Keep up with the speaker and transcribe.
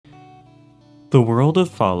The world of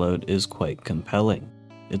Fallout is quite compelling.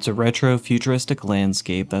 It's a retro-futuristic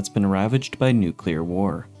landscape that's been ravaged by nuclear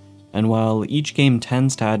war. And while each game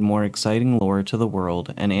tends to add more exciting lore to the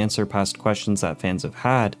world and answer past questions that fans have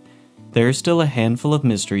had, there are still a handful of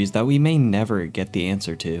mysteries that we may never get the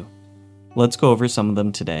answer to. Let's go over some of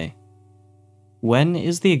them today. When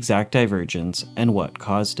is the exact divergence and what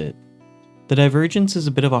caused it? The divergence is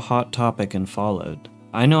a bit of a hot topic in Fallout.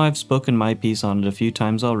 I know I've spoken my piece on it a few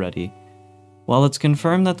times already. While it's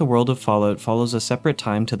confirmed that the world of Fallout follows a separate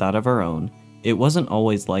time to that of our own, it wasn't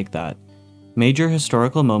always like that. Major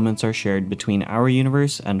historical moments are shared between our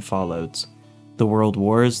universe and Fallout's. The World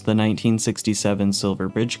Wars, the 1967 Silver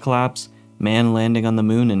Bridge collapse, man landing on the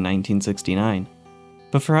moon in 1969.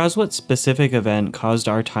 But for us, what specific event caused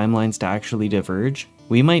our timelines to actually diverge,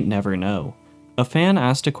 we might never know. A fan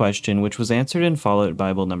asked a question which was answered in Fallout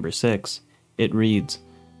Bible number 6. It reads,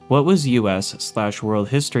 "What was US/world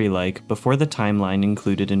history like before the timeline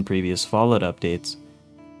included in previous Fallout updates?"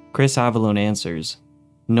 Chris Avalone answers,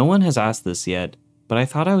 "No one has asked this yet, but I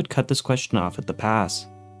thought I would cut this question off at the pass.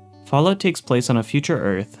 Fallout takes place on a future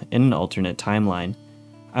Earth in an alternate timeline.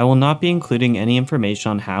 I will not be including any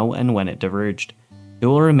information on how and when it diverged. It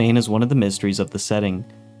will remain as one of the mysteries of the setting.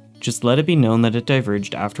 Just let it be known that it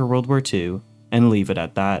diverged after World War II, and leave it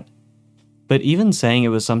at that." But even saying it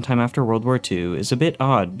was sometime after World War II is a bit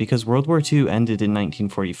odd because World War II ended in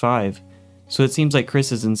 1945, so it seems like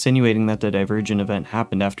Chris is insinuating that the divergent event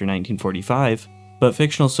happened after 1945, but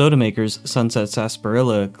fictional soda makers Sunset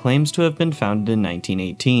Sarsaparilla claims to have been founded in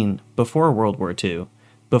 1918, before World War II,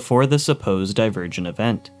 before the supposed divergent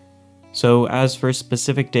event. So as for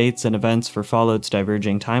specific dates and events for Fallout's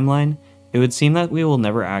diverging timeline, it would seem that we will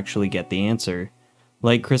never actually get the answer.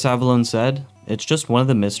 Like Chris Avalone said, it's just one of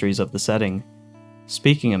the mysteries of the setting.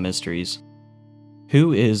 Speaking of mysteries,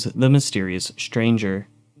 who is the mysterious stranger?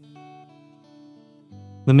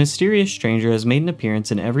 The mysterious stranger has made an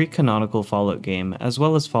appearance in every canonical Fallout game, as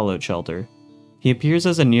well as Fallout Shelter. He appears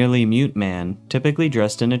as a nearly mute man, typically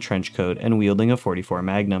dressed in a trench coat and wielding a .44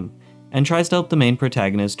 Magnum, and tries to help the main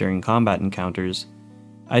protagonist during combat encounters.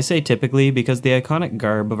 I say typically because the iconic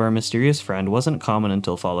garb of our mysterious friend wasn't common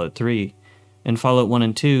until Fallout 3. In Fallout 1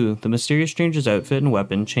 and 2, the mysterious stranger's outfit and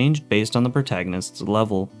weapon changed based on the protagonist's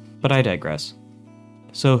level, but I digress.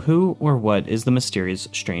 So who or what is the mysterious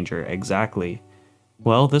stranger exactly?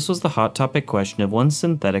 Well, this was the hot topic question of one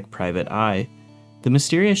synthetic private eye. The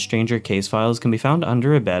mysterious stranger case files can be found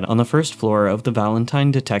under a bed on the first floor of the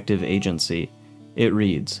Valentine Detective Agency. It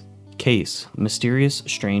reads, "Case, Mysterious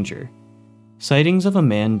Stranger." Sightings of a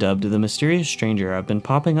man dubbed the Mysterious Stranger have been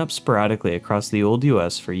popping up sporadically across the old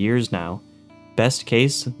US for years now. Best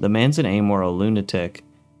case, the man's an amoral lunatic.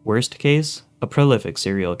 Worst case, a prolific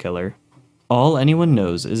serial killer. All anyone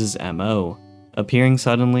knows is his MO. Appearing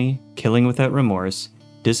suddenly, killing without remorse,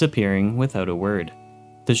 disappearing without a word.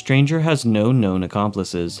 The stranger has no known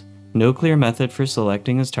accomplices, no clear method for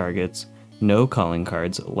selecting his targets, no calling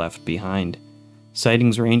cards left behind.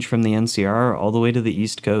 Sightings range from the NCR all the way to the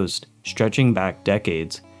East Coast, stretching back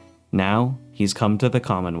decades. Now, he's come to the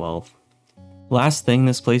Commonwealth. Last thing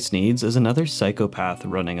this place needs is another psychopath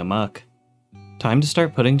running amok. Time to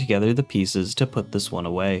start putting together the pieces to put this one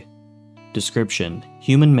away. Description: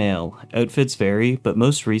 human male, outfits vary, but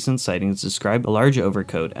most recent sightings describe a large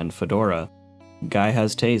overcoat and fedora. Guy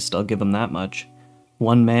has taste, I'll give him that much.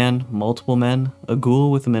 One man, multiple men, a ghoul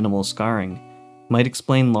with minimal scarring. Might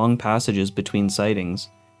explain long passages between sightings.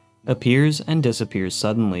 Appears and disappears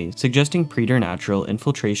suddenly, suggesting preternatural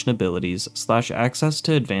infiltration abilities / access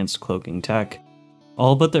to advanced cloaking tech.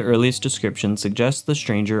 All but the earliest description suggests the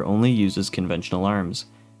stranger only uses conventional arms,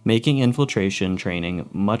 making infiltration training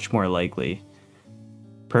much more likely.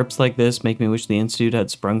 Perps like this make me wish the Institute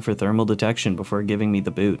had sprung for thermal detection before giving me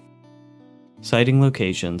the boot. Sighting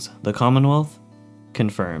locations: the Commonwealth?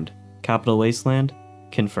 Confirmed. Capital Wasteland?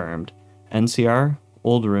 Confirmed. NCR?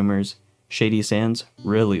 Old rumors. Shady Sands?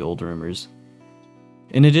 Really old rumors.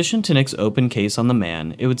 In addition to Nick's open case on the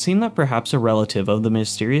man, it would seem that perhaps a relative of the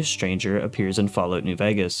mysterious stranger appears in Fallout New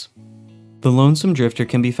Vegas. The Lonesome Drifter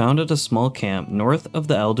can be found at a small camp north of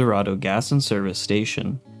the El Dorado gas and service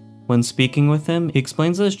station. When speaking with him, he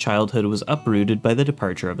explains that his childhood was uprooted by the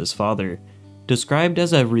departure of his father. Described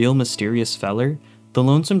as a real mysterious feller, the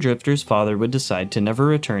Lonesome Drifter's father would decide to never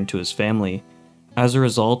return to his family. As a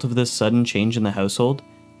result of this sudden change in the household,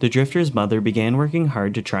 the Drifter's mother began working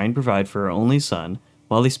hard to try and provide for her only son,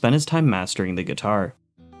 while he spent his time mastering the guitar.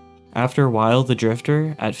 After a while, the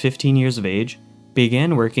Drifter, at 15 years of age,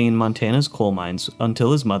 began working in Montana's coal mines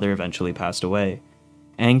until his mother eventually passed away.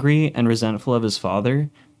 Angry and resentful of his father,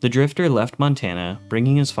 the Drifter left Montana,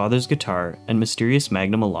 bringing his father's guitar and mysterious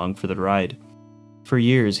Magnum along for the ride. For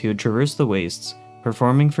years, he would traverse the wastes,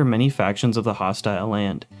 performing for many factions of the hostile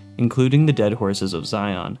land, including the Dead Horses of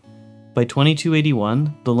Zion. By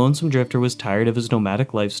 2281, the Lonesome Drifter was tired of his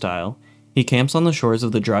nomadic lifestyle. He camps on the shores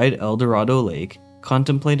of the dried El Dorado Lake,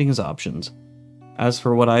 contemplating his options. As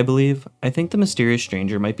for what I believe, I think the mysterious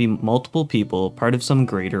stranger might be multiple people part of some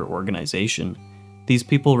greater organization. These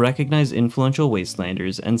people recognize influential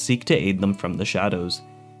wastelanders and seek to aid them from the shadows.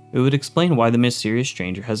 It would explain why the mysterious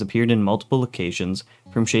stranger has appeared in multiple locations,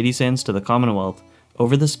 from Shady Sands to the Commonwealth,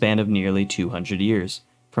 over the span of nearly 200 years,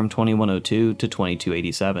 from 2102 to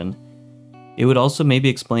 2287. It would also maybe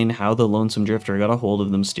explain how the Lonesome Drifter got a hold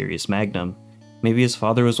of the mysterious Magnum. Maybe his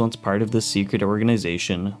father was once part of this secret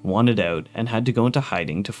organization, wanted out, and had to go into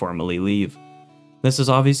hiding to formally leave. This is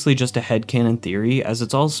obviously just a headcanon theory, as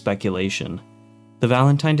it's all speculation. The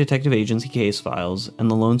Valentine Detective Agency case files and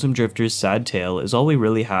the Lonesome Drifter's sad tale is all we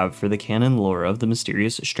really have for the canon lore of the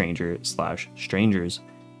mysterious stranger/strangers.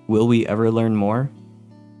 Will we ever learn more?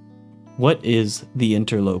 What is the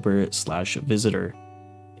interloper/visitor?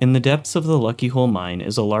 In the depths of the Lucky Hole Mine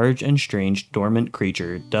is a large and strange dormant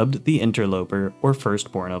creature dubbed the Interloper, or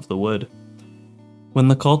Firstborn of the Wood. When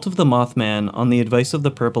the cult of the Mothman, on the advice of the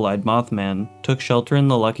Purple-Eyed Mothman, took shelter in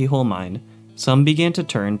the Lucky Hole Mine, some began to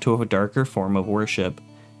turn to a darker form of worship.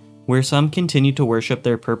 Where some continued to worship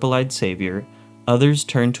their purple-eyed savior, others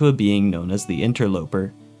turned to a being known as the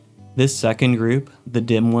Interloper. This second group, the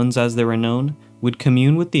Dim Ones as they were known, would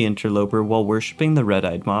commune with the Interloper while worshipping the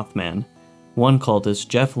Red-Eyed Mothman. One cultist,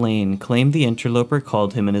 Jeff Lane, claimed the Interloper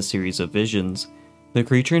called him in a series of visions. The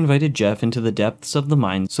creature invited Jeff into the depths of the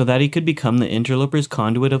mine so that he could become the Interloper's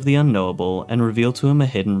conduit of the unknowable and reveal to him a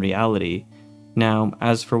hidden reality. Now,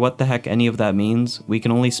 as for what the heck any of that means, we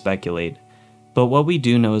can only speculate. But what we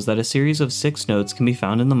do know is that a series of 6 notes can be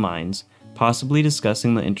found in the mines, possibly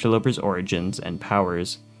discussing the Interloper's origins and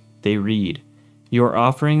powers. They read, "Your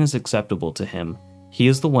offering is acceptable to him. He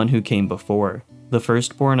is the one who came before, the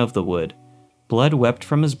firstborn of the wood. Blood wept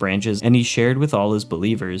from his branches, and he shared with all his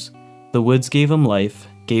believers. The woods gave him life,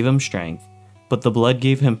 gave him strength, but the blood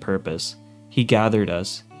gave him purpose. He gathered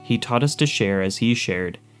us, he taught us to share as he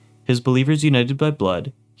shared. His believers united by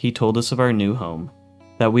blood, he told us of our new home,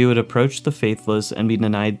 that we would approach the faithless and be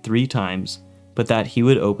denied 3 times, but that he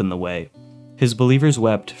would open the way. His believers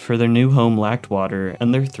wept, for their new home lacked water,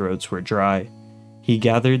 and their throats were dry. He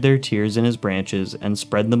gathered their tears in his branches and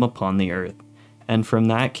spread them upon the earth, and from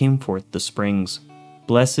that came forth the springs.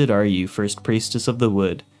 Blessed are you, first priestess of the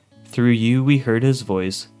wood. Through you we heard his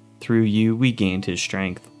voice, through you we gained his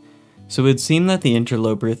strength." So it would seem that the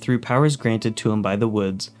Interloper, through powers granted to him by the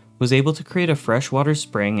woods, was able to create a freshwater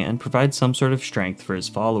spring and provide some sort of strength for his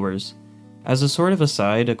followers. As a sort of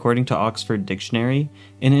aside, according to Oxford Dictionary,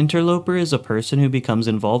 an interloper is a person who becomes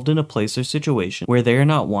involved in a place or situation where they are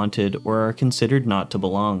not wanted or are considered not to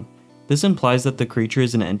belong. This implies that the creature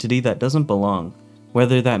is an entity that doesn't belong,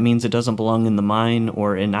 whether that means it doesn't belong in the mine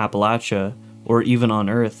or in Appalachia, or even on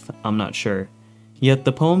Earth, I'm not sure. Yet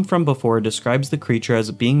the poem from before describes the creature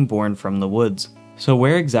as being born from the woods. So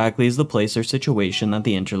where exactly is the place or situation that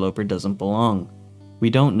the interloper doesn't belong? We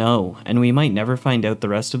don't know, and we might never find out the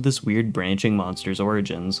rest of this weird branching monster's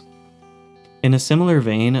origins. In a similar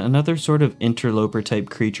vein, another sort of interloper-type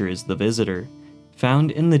creature is the Visitor.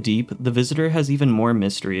 Found in the deep, the Visitor has even more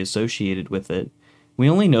mystery associated with it. We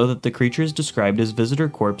only know that the creature is described as Visitor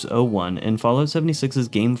Corpse 01 in Fallout 76's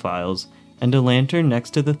game files, and a lantern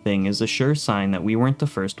next to the thing is a sure sign that we weren't the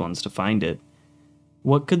first ones to find it.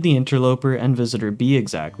 What could the Interloper and Visitor be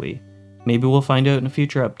exactly? Maybe we'll find out in a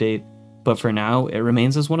future update, but for now, it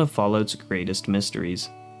remains as one of Fallout's greatest mysteries.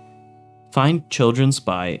 Find Children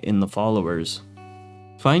Spy in the Followers.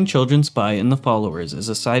 Find Children Spy in the Followers is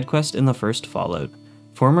a side quest in the first Fallout.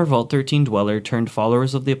 Former Vault 13 Dweller turned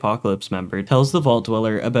Followers of the Apocalypse member tells the Vault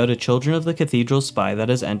Dweller about a Children of the Cathedral spy that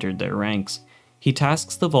has entered their ranks. He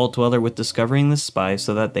tasks the Vault Dweller with discovering this spy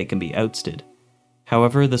so that they can be ousted.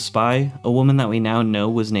 However, the spy, a woman that we now know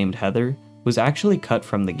was named Heather, was actually cut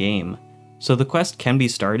from the game, so the quest can be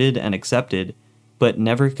started and accepted, but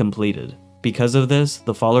never completed. Because of this,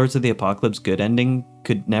 the Followers of the Apocalypse good ending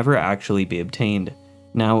could never actually be obtained.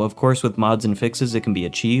 Now, of course, with mods and fixes it can be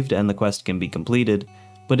achieved and the quest can be completed,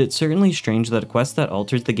 but it's certainly strange that a quest that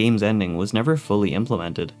alters the game's ending was never fully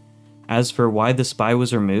implemented. As for why the spy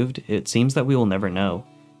was removed, it seems that we will never know.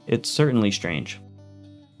 It's certainly strange.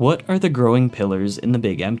 What are the growing pillars in the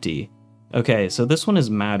Big Empty? Okay, so this one is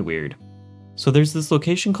mad weird. So there's this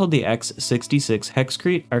location called the X66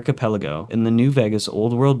 Hexcrete Archipelago in the New Vegas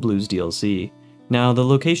Old World Blues DLC. Now, the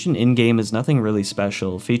location in-game is nothing really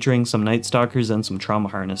special, featuring some Night Stalkers and some trauma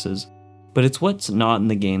harnesses, but it's what's not in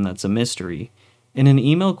the game that's a mystery. In an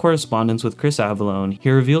email correspondence with Chris Avallone, he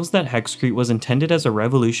reveals that hexcrete was intended as a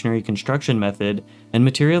revolutionary construction method and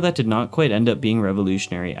material that did not quite end up being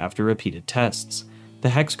revolutionary after repeated tests. The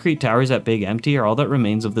hexcrete towers at Big Empty are all that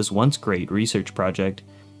remains of this once great research project,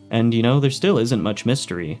 and there still isn't much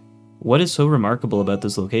mystery. What is so remarkable about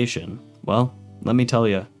this location? Well, let me tell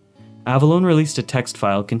you. Avallone released a text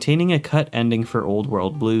file containing a cut ending for Old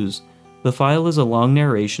World Blues. The file is a long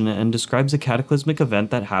narration and describes a cataclysmic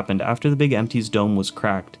event that happened after the Big Empty's dome was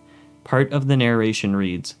cracked. Part of the narration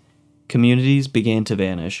reads, "Communities began to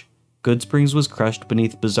vanish. Goodsprings was crushed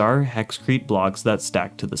beneath bizarre hexcrete blocks that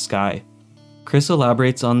stacked to the sky." Chris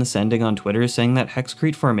elaborates on this ending on Twitter, saying that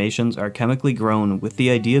hexcrete formations are chemically grown, with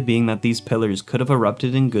the idea being that these pillars could have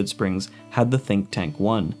erupted in Goodsprings had the think tank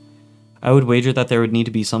won. I would wager that there would need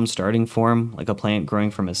to be some starting form, like a plant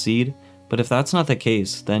growing from a seed, but if that's not the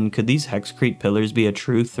case, then could these hexcrete pillars be a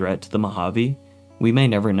true threat to the Mojave? We may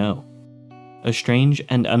never know. A strange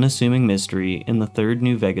and unassuming mystery in the third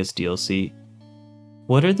New Vegas DLC.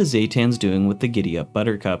 What are the Zaytans doing with the Giddy-Up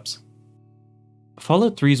Buttercups?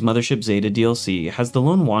 Fallout 3's Mothership Zeta DLC has the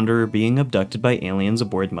lone wanderer being abducted by aliens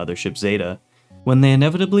aboard Mothership Zeta. When they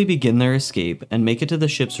inevitably begin their escape and make it to the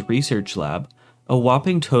ship's research lab, a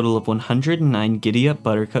whopping total of 109 Giddy-Up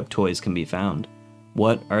Buttercup toys can be found.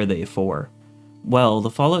 What are they for? Well, the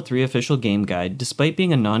Fallout 3 official game guide, despite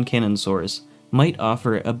being a non-canon source, might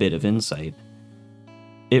offer a bit of insight.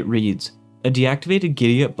 It reads, "A deactivated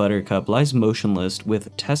Giddy-Up Buttercup lies motionless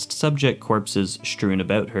with test subject corpses strewn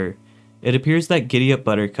about her. It appears that Giddy-Up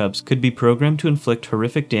Buttercups could be programmed to inflict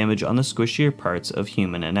horrific damage on the squishier parts of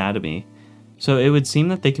human anatomy. So it would seem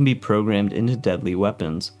that they can be programmed into deadly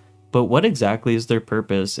weapons. But what exactly is their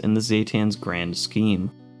purpose in the Zaytan's grand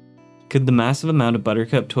scheme? Could the massive amount of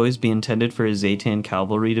Buttercup toys be intended for a Zaytan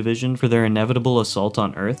cavalry division for their inevitable assault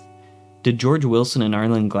on Earth? Did George Wilson and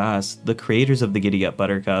Arlen Glass, the creators of the Giddy-Up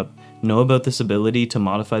Buttercup, know about this ability to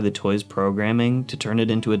modify the toy's programming to turn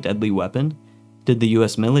it into a deadly weapon? Did the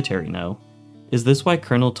US military know? Is this why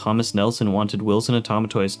Colonel Thomas Nelson wanted Wilson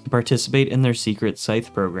Automatoys to participate in their secret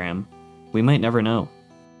Scythe program? We might never know.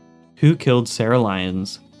 Who killed Sarah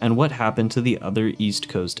Lyons, and what happened to the other East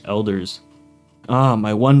Coast elders? Ah,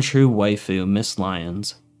 my one true waifu, Miss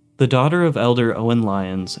Lyons. The daughter of Elder Owen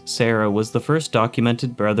Lyons, Sarah was the first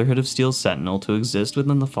documented Brotherhood of Steel Sentinel to exist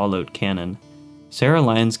within the Fallout canon. Sarah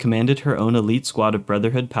Lyons commanded her own elite squad of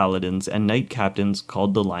Brotherhood paladins and knight captains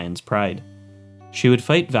called the Lion's Pride. She would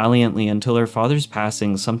fight valiantly until her father's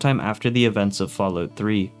passing sometime after the events of Fallout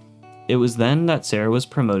 3. It was then that Sarah was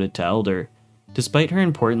promoted to Elder. Despite her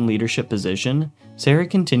important leadership position, Sarah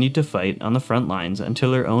continued to fight on the front lines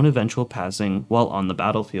until her own eventual passing while on the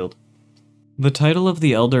battlefield. The title of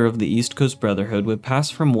the Elder of the East Coast Brotherhood would pass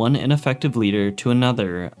from one ineffective leader to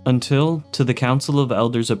another until, to the Council of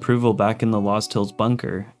Elders' approval back in the Lost Hills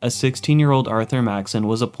bunker, a 16-year-old Arthur Maxon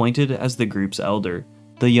was appointed as the group's elder,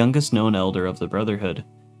 the youngest known elder of the Brotherhood.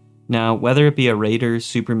 Now, whether it be a raider,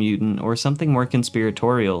 super mutant, or something more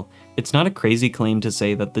conspiratorial, it's not a crazy claim to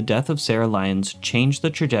say that the death of Sarah Lyons changed the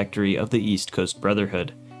trajectory of the East Coast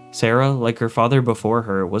Brotherhood. Sarah, like her father before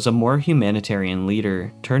her, was a more humanitarian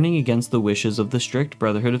leader, turning against the wishes of the strict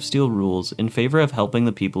Brotherhood of Steel rules in favor of helping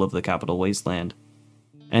the people of the Capital Wasteland.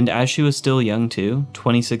 And as she was still young too,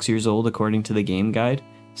 26 years old according to the game guide,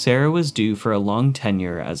 Sarah was due for a long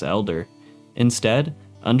tenure as Elder. Instead,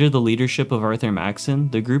 under the leadership of Arthur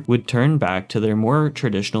Maxon, the group would turn back to their more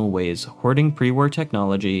traditional ways, hoarding pre-war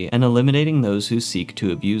technology and eliminating those who seek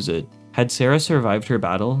to abuse it. Had Sarah survived her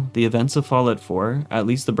battle, the events of Fallout 4, at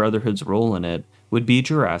least the Brotherhood's role in it, would be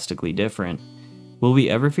drastically different. Will we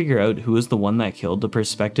ever figure out who was the one that killed the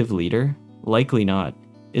prospective leader? Likely not.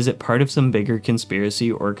 Is it part of some bigger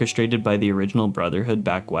conspiracy orchestrated by the original Brotherhood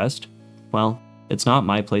back west? Well, it's not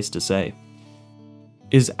my place to say.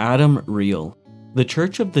 Is Adam real? The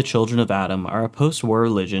Church of the Children of Adam are a post-war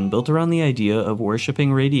religion built around the idea of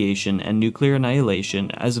worshipping radiation and nuclear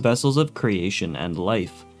annihilation as vessels of creation and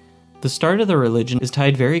life. The start of the religion is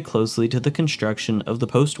tied very closely to the construction of the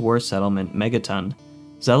post-war settlement Megaton.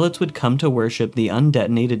 Zealots would come to worship the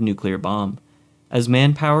undetonated nuclear bomb. As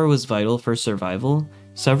manpower was vital for survival,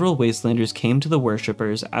 several Wastelanders came to the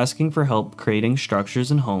worshippers asking for help creating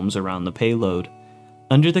structures and homes around the payload.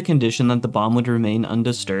 Under the condition that the bomb would remain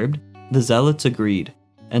undisturbed, the Zealots agreed,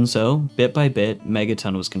 and so, bit by bit,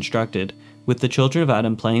 Megaton was constructed, with the Children of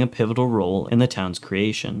Adam playing a pivotal role in the town's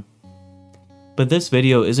creation. But this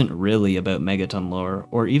video isn't really about Megaton lore,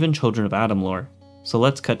 or even Children of Adam lore, so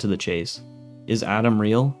let's cut to the chase. Is Adam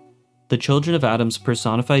real? The Children of Adam's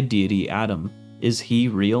personified deity Adam, is he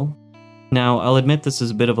real? Now, I'll admit this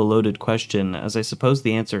is a bit of a loaded question, as I suppose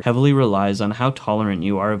the answer heavily relies on how tolerant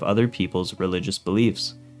you are of other people's religious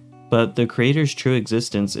beliefs. But the creator's true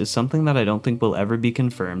existence is something that I don't think will ever be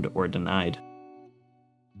confirmed or denied.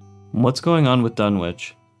 What's going on with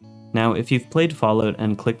Dunwich? Now, if you've played Fallout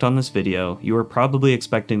and clicked on this video, you are probably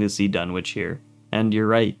expecting to see Dunwich here. And you're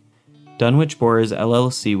right. Dunwich Borers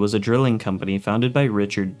LLC was a drilling company founded by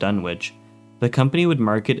Richard Dunwich. The company would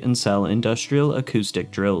market and sell industrial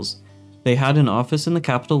acoustic drills. They had an office in the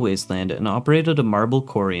Capital Wasteland and operated a marble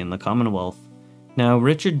quarry in the Commonwealth. Now,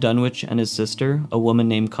 Richard Dunwich and his sister, a woman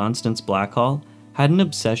named Constance Blackhall, had an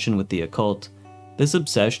obsession with the occult. This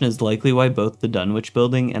obsession is likely why both the Dunwich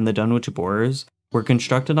Building and the Dunwich Borers were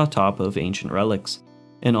constructed on top of ancient relics,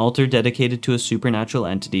 an altar dedicated to a supernatural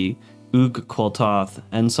entity, Ug Qualtoth,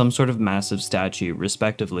 and some sort of massive statue,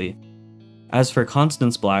 respectively. As for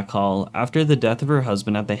Constance Blackhall, after the death of her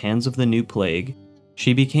husband at the hands of the New Plague,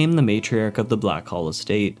 she became the matriarch of the Blackhall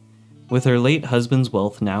estate. With her late husband's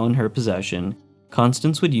wealth now in her possession,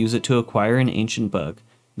 Constance would use it to acquire an ancient book,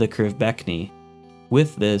 the Crivbecni.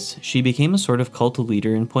 With this, she became a sort of cult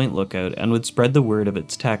leader in Point Lookout and would spread the word of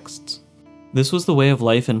its texts. This was the way of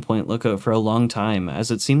life in Point Lookout for a long time,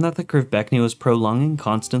 as it seemed that the Crivbecni was prolonging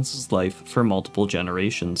Constance's life for multiple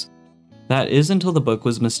generations. That is until the book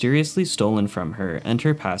was mysteriously stolen from her and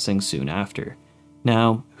her passing soon after.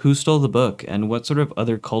 Now, who stole the book and what sort of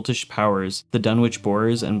other cultish powers the Dunwich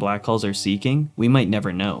Borers and Blackhalls are seeking, we might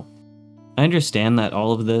never know. I understand that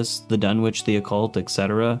all of this, the Dunwich, the occult,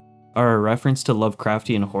 etc., are a reference to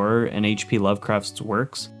Lovecraftian horror and H.P. Lovecraft's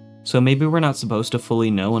works, so maybe we're not supposed to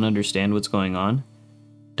fully know and understand what's going on.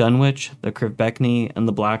 Dunwich, the Crivbecni, and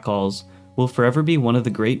the Blackhalls will forever be one of the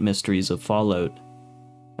great mysteries of Fallout.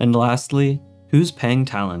 And lastly, who's paying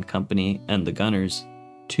Talon Company and the Gunners?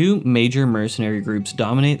 Two major mercenary groups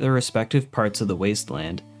dominate their respective parts of the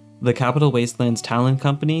Wasteland, the Capital Wasteland's Talon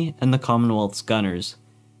Company and the Commonwealth's Gunners.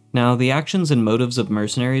 Now, the actions and motives of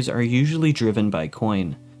mercenaries are usually driven by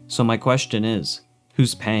coin, so my question is,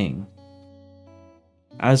 who's paying?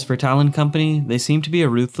 As for Talon Company, they seem to be a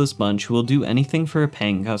ruthless bunch who will do anything for a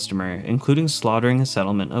paying customer, including slaughtering a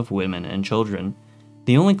settlement of women and children.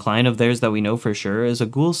 The only client of theirs that we know for sure is a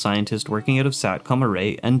ghoul scientist working out of SATCOM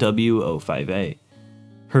array NW05A.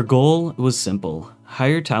 Her goal was simple: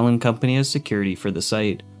 hire Talon Company as security for the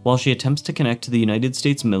site, while she attempts to connect to the United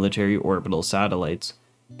States military orbital satellites.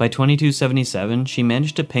 By 2277, she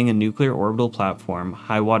managed to ping a nuclear orbital platform,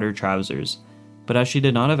 Highwater Trousers, but as she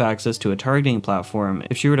did not have access to a targeting platform,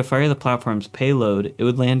 if she were to fire the platform's payload, it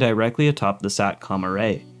would land directly atop the SATCOM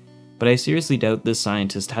array. But I seriously doubt this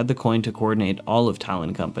scientist had the coin to coordinate all of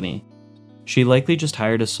Talon Company. She likely just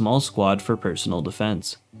hired a small squad for personal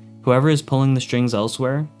defense. Whoever is pulling the strings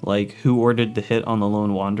elsewhere, like who ordered the hit on the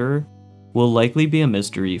Lone Wanderer, will likely be a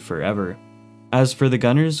mystery forever. As for the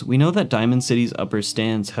Gunners, we know that Diamond City's upper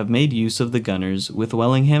stands have made use of the Gunners, with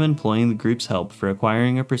Wellingham employing the group's help for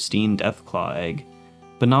acquiring a pristine Deathclaw egg,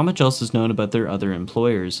 but not much else is known about their other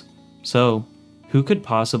employers. So, who could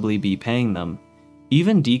possibly be paying them?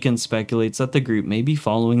 Even Deacon speculates that the group may be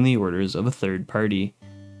following the orders of a third party,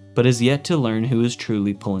 but is yet to learn who is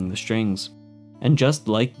truly pulling the strings. And just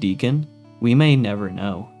like Deacon, we may never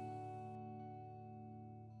know.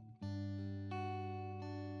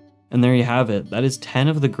 And there you have it, that is 10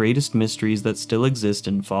 of the greatest mysteries that still exist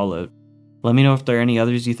in Fallout. Let me know if there are any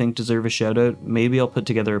others you think deserve a shout out, maybe I'll put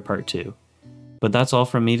together a part 2. But that's all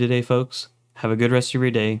from me today, folks. Have a good rest of your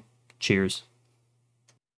day. Cheers.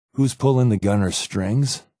 Who's pulling the Gunner's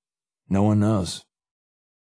strings? No one knows.